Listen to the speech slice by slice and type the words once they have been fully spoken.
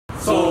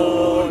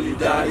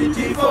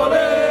Solidarity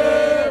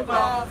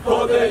forever,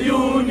 for the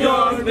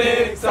union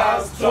makes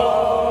us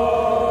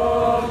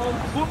strong.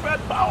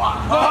 Movement power!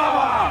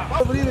 Power!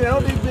 I will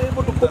not be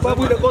able to cope up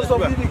with the cost of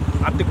living.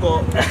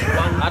 Article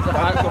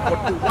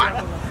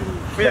 41.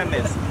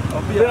 Fairness.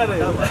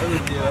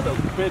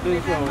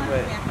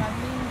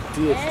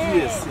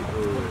 Yes.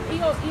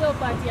 Hiyo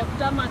party ya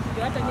kutama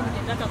hata mimi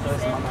ningetaka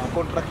kusema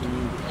contract.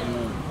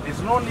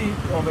 There's no need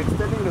of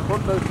extending the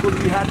contract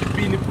because we had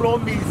been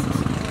promised.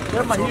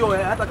 Kama hiyo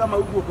hata kama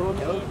huko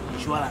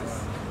insurance.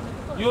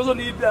 You also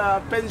need a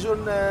pension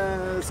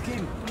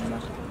scheme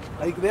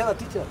like the other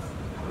teachers.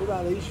 Those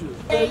are the issues.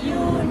 The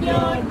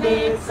union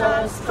makes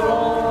us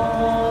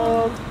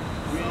strong.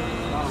 We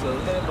shall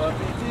never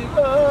be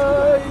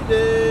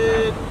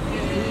divided.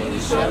 We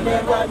shall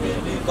never be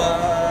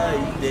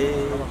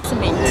divided.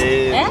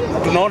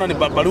 Tunaona ni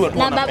barua tu.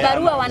 Na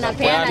barua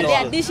wanapeana, they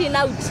are dishing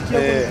out.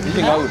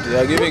 Dishing out, they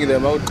are giving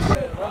them out.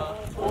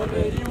 For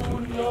the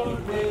union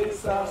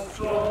makes us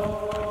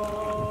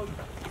strong.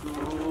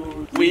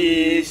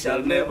 We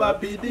shall never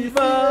be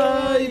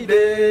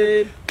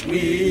divided.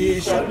 We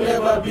shall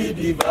never be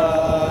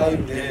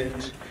divided.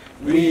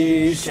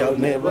 We shall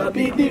never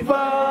be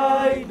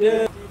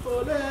divided.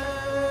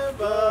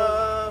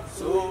 Forever,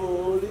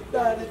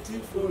 solidarity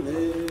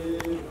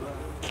forever.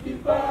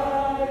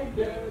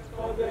 Divided,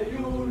 for the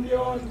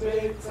union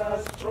makes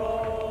us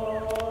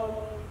strong.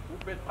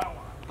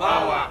 Power.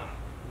 Power.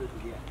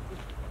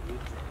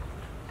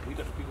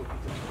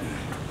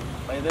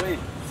 By the way,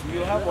 so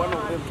you have one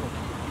of them.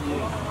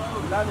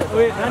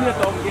 Wait, nani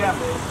ataongea?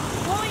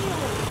 Huyu.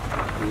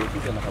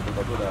 Na kabla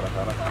bado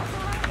haraka.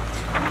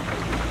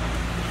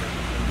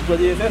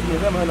 Tuaje sasa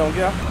nimesema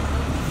anaongea.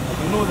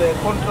 You know the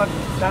contract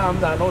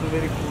terms are not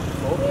very good.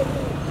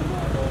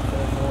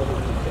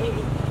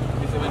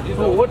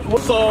 So what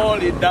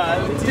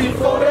solidarity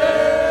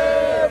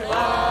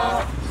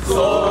forever.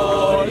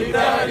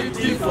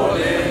 Solidarity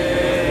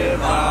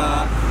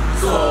forever.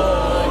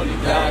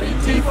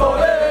 Solidarity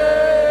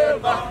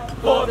forever.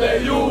 For the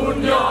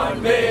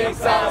union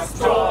makes us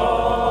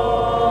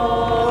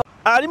strong.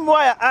 Alimu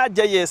aya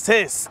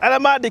JSS ala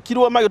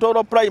mandikirwo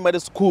magitwaro primary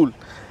school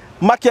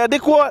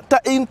makiandikwo ta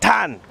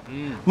intern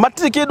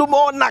matiri kindu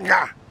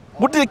monaga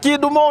gutiri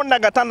kindu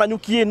monaga tana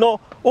nyuki ino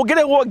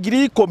ungiregwo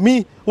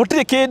 10,000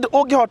 gutiri kindu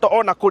ungihota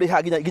ona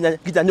kuriha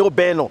ginya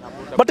nyumba ino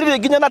matiri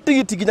ginya na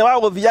tigiti ginya wa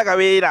guthiaga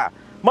wira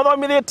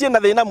mathomithitie na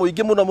thina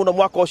muingi muno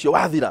mwaka ucio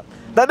wathira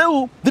na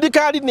riu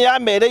thirikari ni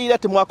yamereire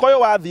ati mwaka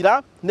uyu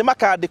wathira ni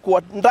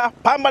makandikwo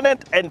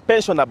permanent and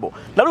pensionable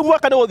na riu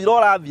mwaka ni guthira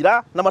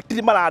urathira na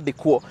matiri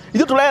marandikwo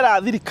ithu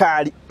turera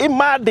thirikari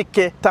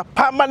imandike ta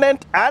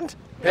permanent and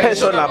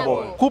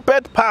pensionable.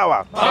 Cooped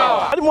power.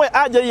 Alimwe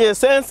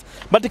AJSS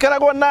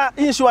matikaragwo na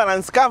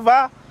insurance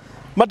cover,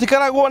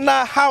 matikaragwo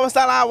na house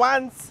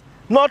allowance,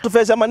 no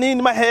tufesha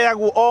manini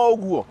maheagwo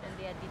oguo.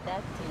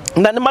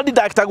 Na ni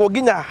madidactagwo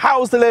ginya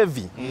house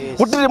levy.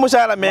 Gutiri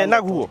mushara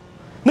menaguo.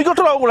 Niko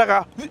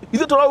turaguraga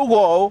ithu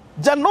turaugo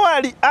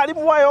January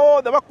alimwe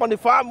yothe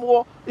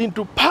bakonifamwo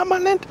into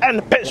permanent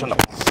and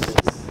pensionable.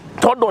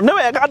 Todo ne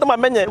wega andu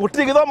mamenye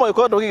gutiri githomo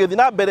gikondo gigithi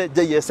na mbere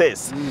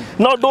JSS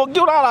no ndungi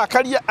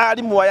urarakaria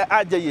arimu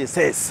aya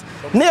JSS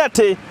ni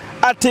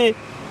ati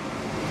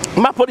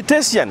ma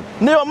politician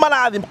niyo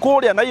marathi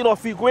kuria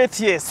Nairobi gwe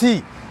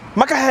TSC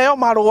makaheo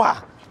marua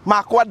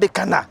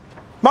makwandikana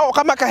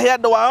magoka makahe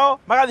andu wao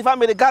magathi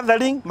family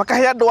gathering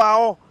makahe andu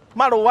wao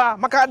marua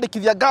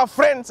makandikithia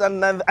girlfriends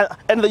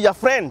and their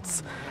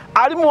friends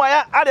arimu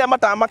aya aria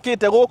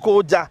matamakite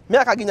guku nja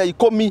miaka ginya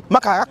 10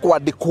 makaga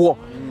kwandikwo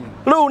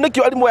Riu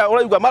nikio alimu ya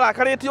uraigwa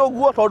marakarite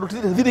oguo tondu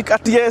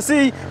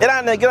TSC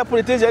iranengera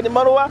politician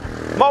marua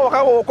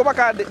mawoka guko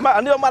makandi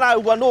niyo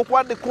maraugwa no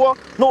kwandikwo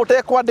no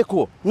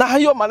utekwandikwo na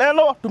hiyo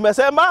maneno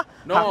tumesema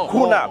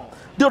hakuna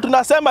ndio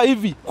tunasema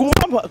hivi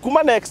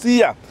kuma next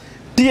year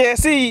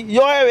TSC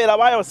yoe wira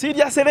wayo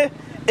seriously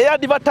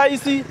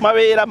advertise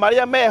mawira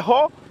maria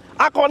meho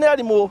akone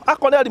alimu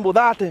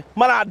thate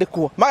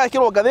marandikwo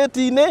magakirwo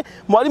gatheti-ini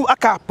mwalimu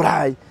aka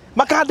apply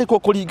makandikwo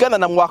kuringana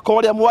na mwaka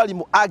uria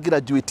mwalimu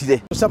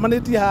agraduate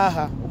Tucamanĩtie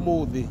haha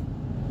umuthi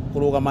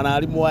kurugama na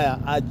alimu aya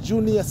a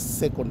junior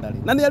secondary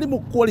na ni alimu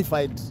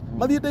qualified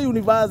mathiĩte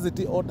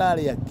university o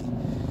tari aki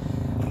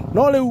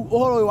no riu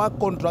uhoro wa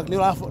contract ni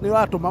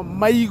uratuma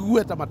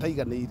maigue ta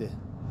mataiganĩire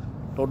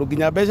tondu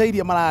ginya mbeca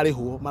iria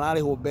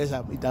mararihwo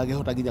mbeca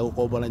itangihota ginya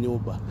gukombora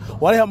nyumba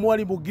wariha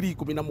mwalimu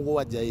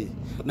 17,000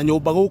 na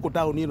nyumba guku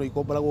tauni ino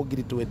ikomboragwo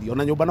 20,000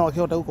 ona nyumba no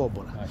akihota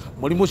gukombora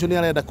mwalimu ucio ni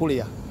arenda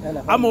kuria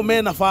amo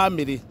mena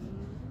family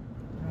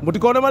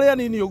mutikone maria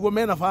nini uguo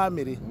mena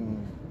family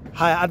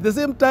haya at the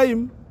same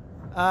time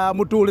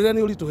muturire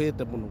ni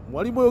urituhite muno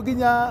mwalimu uyu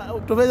ginya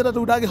tubejera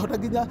tu ndangihota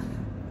ginya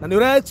na ni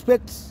ura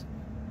expect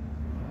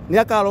ni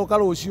akaroka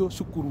rucio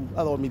cukuru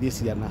athomithie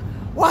ciana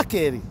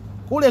wakeri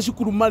kuria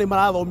cukuru mari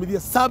marathomithia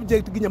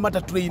subject ginya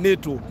mata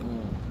trainetwo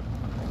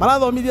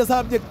marathomithia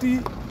subject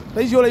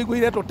ta icio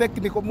uraiguire to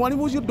technical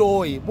mwalimu ucio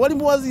ndoi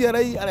mwalimu wa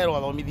CRI arero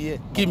athomithie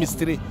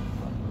chemistry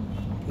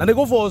na nä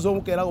gå boco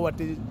må keragwo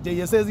atä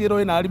JSS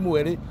ä na arimå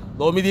erä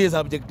thomithie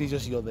subject icio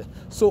ciothe.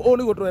 So å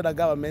nä gå tårenda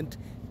government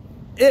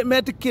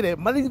metä re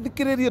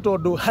mathikä rä rie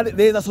tondå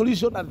there is a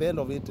solution at the end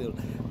of it.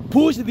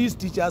 Push these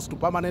teachers to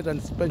permanent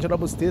and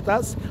pensionable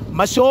status,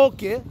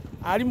 macoke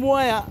arimå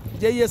aya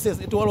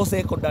JSS itwarwo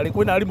secondary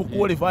kwina arimå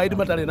qualified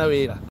matarĩ na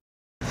wĩra.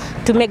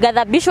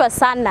 Tumegadhabishwa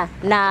sana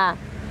na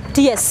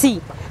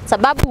TSC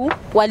sababu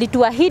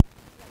walituahidi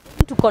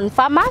to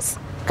confirm us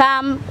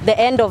come the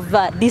end of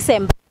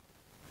December.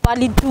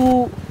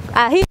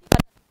 Walituahidi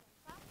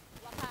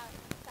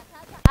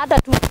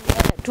hata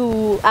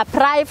to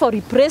apply for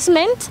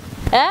replacement.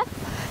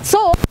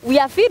 So we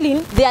are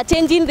feeling they are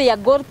changing their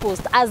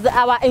goalpost as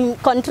our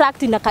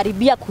contract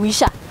inakaribia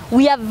kuisha.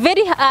 We are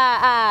very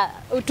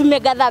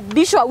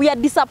tumegadhabishwa. We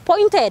are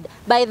disappointed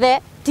by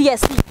the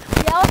TSC.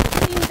 We are also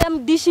seeing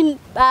them dishing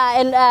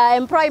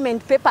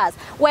employment papers.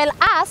 While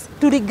us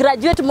to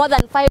graduate more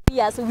than 5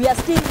 years, we are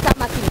still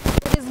tamaking.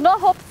 There is no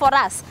hope for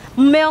us.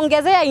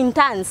 Mmeongezea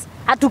interns,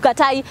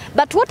 hatukatai.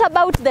 But what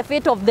about the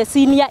fate of the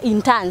senior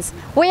interns?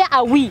 Where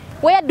are we?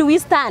 Where do we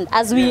stand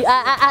as we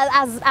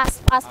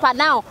as per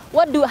now?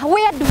 Where do we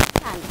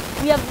stand?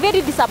 We are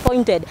very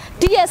disappointed.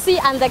 TSC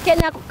and the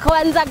Kenya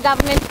Kwanza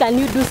government, can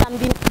you do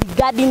something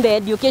regarding the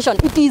education?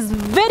 It is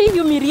very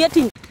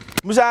humiliating.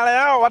 Mshahara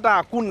yao hata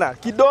hakuna,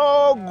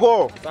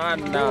 kidogo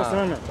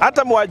sana.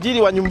 Hata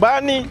mwajiri wa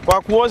nyumbani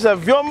kwa kuosha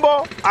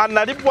vyombo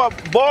analipwa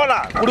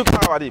bora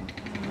kuliko walimu.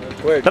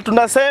 Na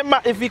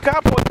tunasema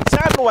ifikapo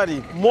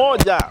Januari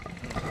 1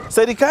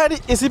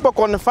 serikali isipo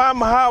confirm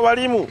hawa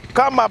walimu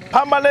kama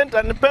permanent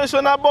and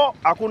pensionable,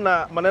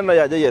 hakuna maneno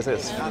ya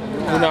JSS.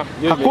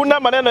 Hakuna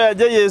maneno ya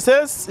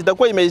JSS,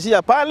 itakuwa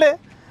imeishia pale.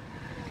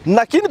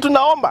 Lakini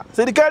tunaomba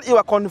serikali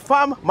iwa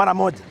confirm mara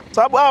moja,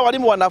 sababu hawa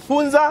walimu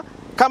wanafunza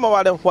kama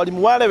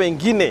walimu wale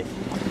wengine,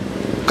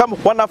 kama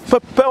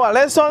wanapewa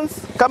lessons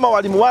kama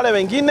walimu wale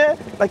wengine,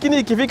 lakini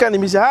ikifika ni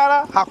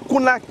mishahara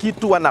hakuna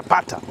kitu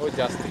wanapata.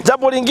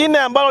 Jambo lingine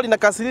ambalo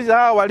linakasirisha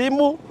hawa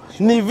walimu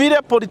ni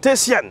vile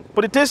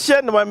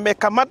politician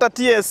wamekamata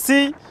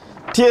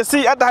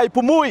TSC hata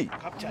haipumui.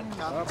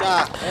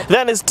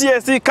 Then is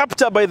TSC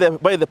captured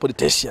by the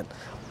politician.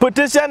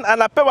 Politician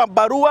anapewa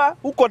barua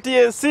huko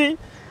TSC,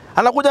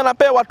 anakuja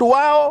anapewa watu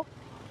wao,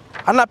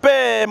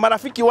 anapewa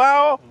marafiki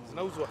wao,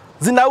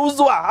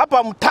 zinauzwa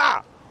hapa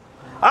mtaa.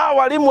 Hao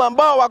walimu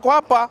ambao wako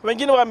hapa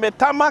wengine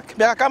wametamak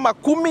miaka kama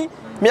 10,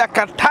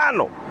 miaka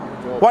 5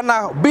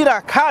 wana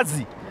bila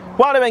kazi,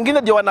 wale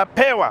wengine ndio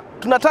wanapewa.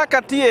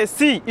 Tunataka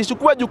TSC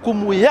ichukue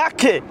jukumu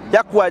yake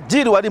ya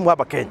kuajiri walimu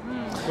hapa Kenya.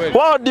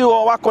 Wao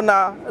ndio wako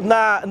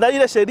na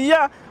ile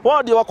sheria,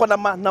 wao ndio wako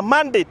na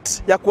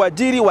mandate ya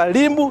kuajiri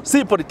walimu,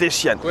 si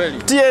politician.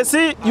 TSC,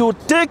 you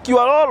take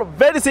your role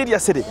very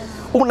seriously.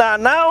 Una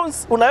announce,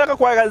 unaweka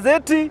kwa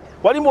gazeti,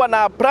 walimu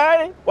wana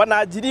apply,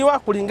 wanaajiriwa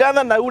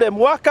kulingana na ule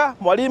mwaka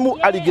mwalimu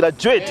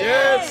aligraduate.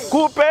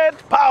 Corporate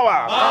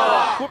power.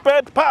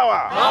 Corporate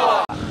power.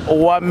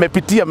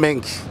 Wamepitia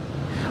mengi.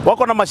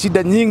 Wako na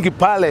mashida nyingi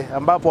pale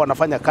ambapo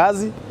wanafanya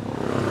kazi.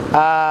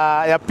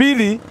 Ya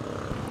pili,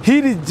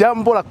 hili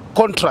jambo la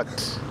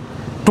contract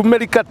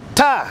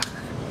tumelikataa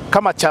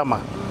kama chama.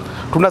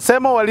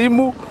 Tunasema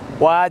walimu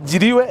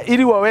waajiriwe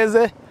ili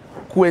waweze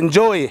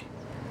kuenjoy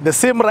the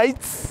same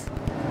rights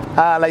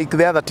like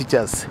the other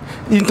teachers.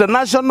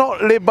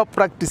 International labor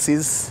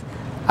practices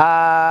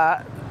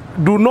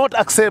do not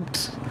accept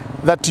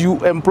that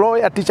you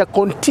employ a teacher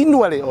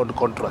continually on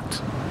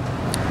contract.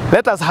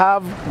 Let us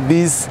have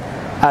these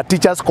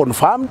teachers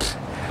confirmed.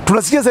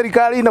 Tunasikia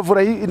serikali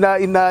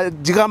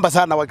inajigamba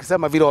sana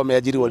wakisema vile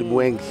wameajiri walimu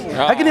wengi.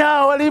 Lakini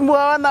hawa walimu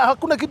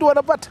hakuna kitu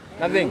wanapata.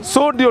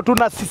 So ndio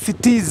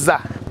tunasisitiza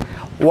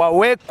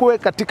wawekwe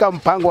katika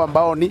mpango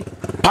ambao ni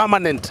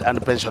permanent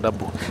and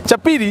pensionable. Cha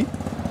pili,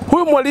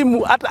 huyu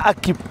mwalimu hata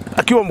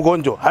akiwa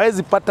mgonjwa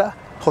hawezi pata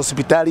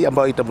hospitali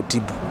ambayo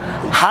itamtibu.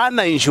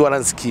 Hana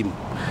insurance scheme.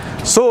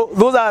 So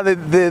those are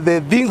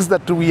the things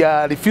that we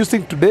are refusing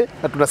today.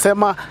 Na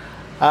tunasema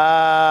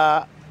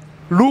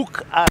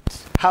look at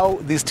how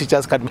these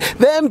teachers can be.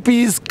 The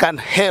MPs can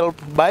help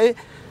by,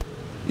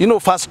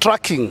 fast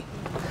tracking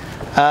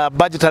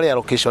budgetary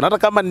allocation. Hata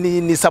kama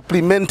ni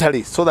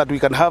supplementary, so that we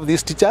can have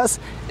these teachers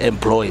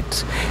employed.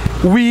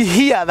 We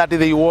hear that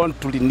they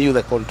want to renew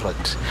the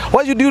contract.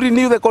 Why should you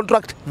renew the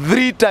contract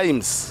 3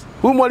 times?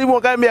 Huyu mwalimu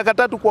wakae miaka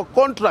 3 kwa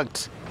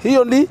contract.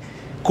 Hiyo ni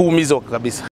kuumizwa kabisa.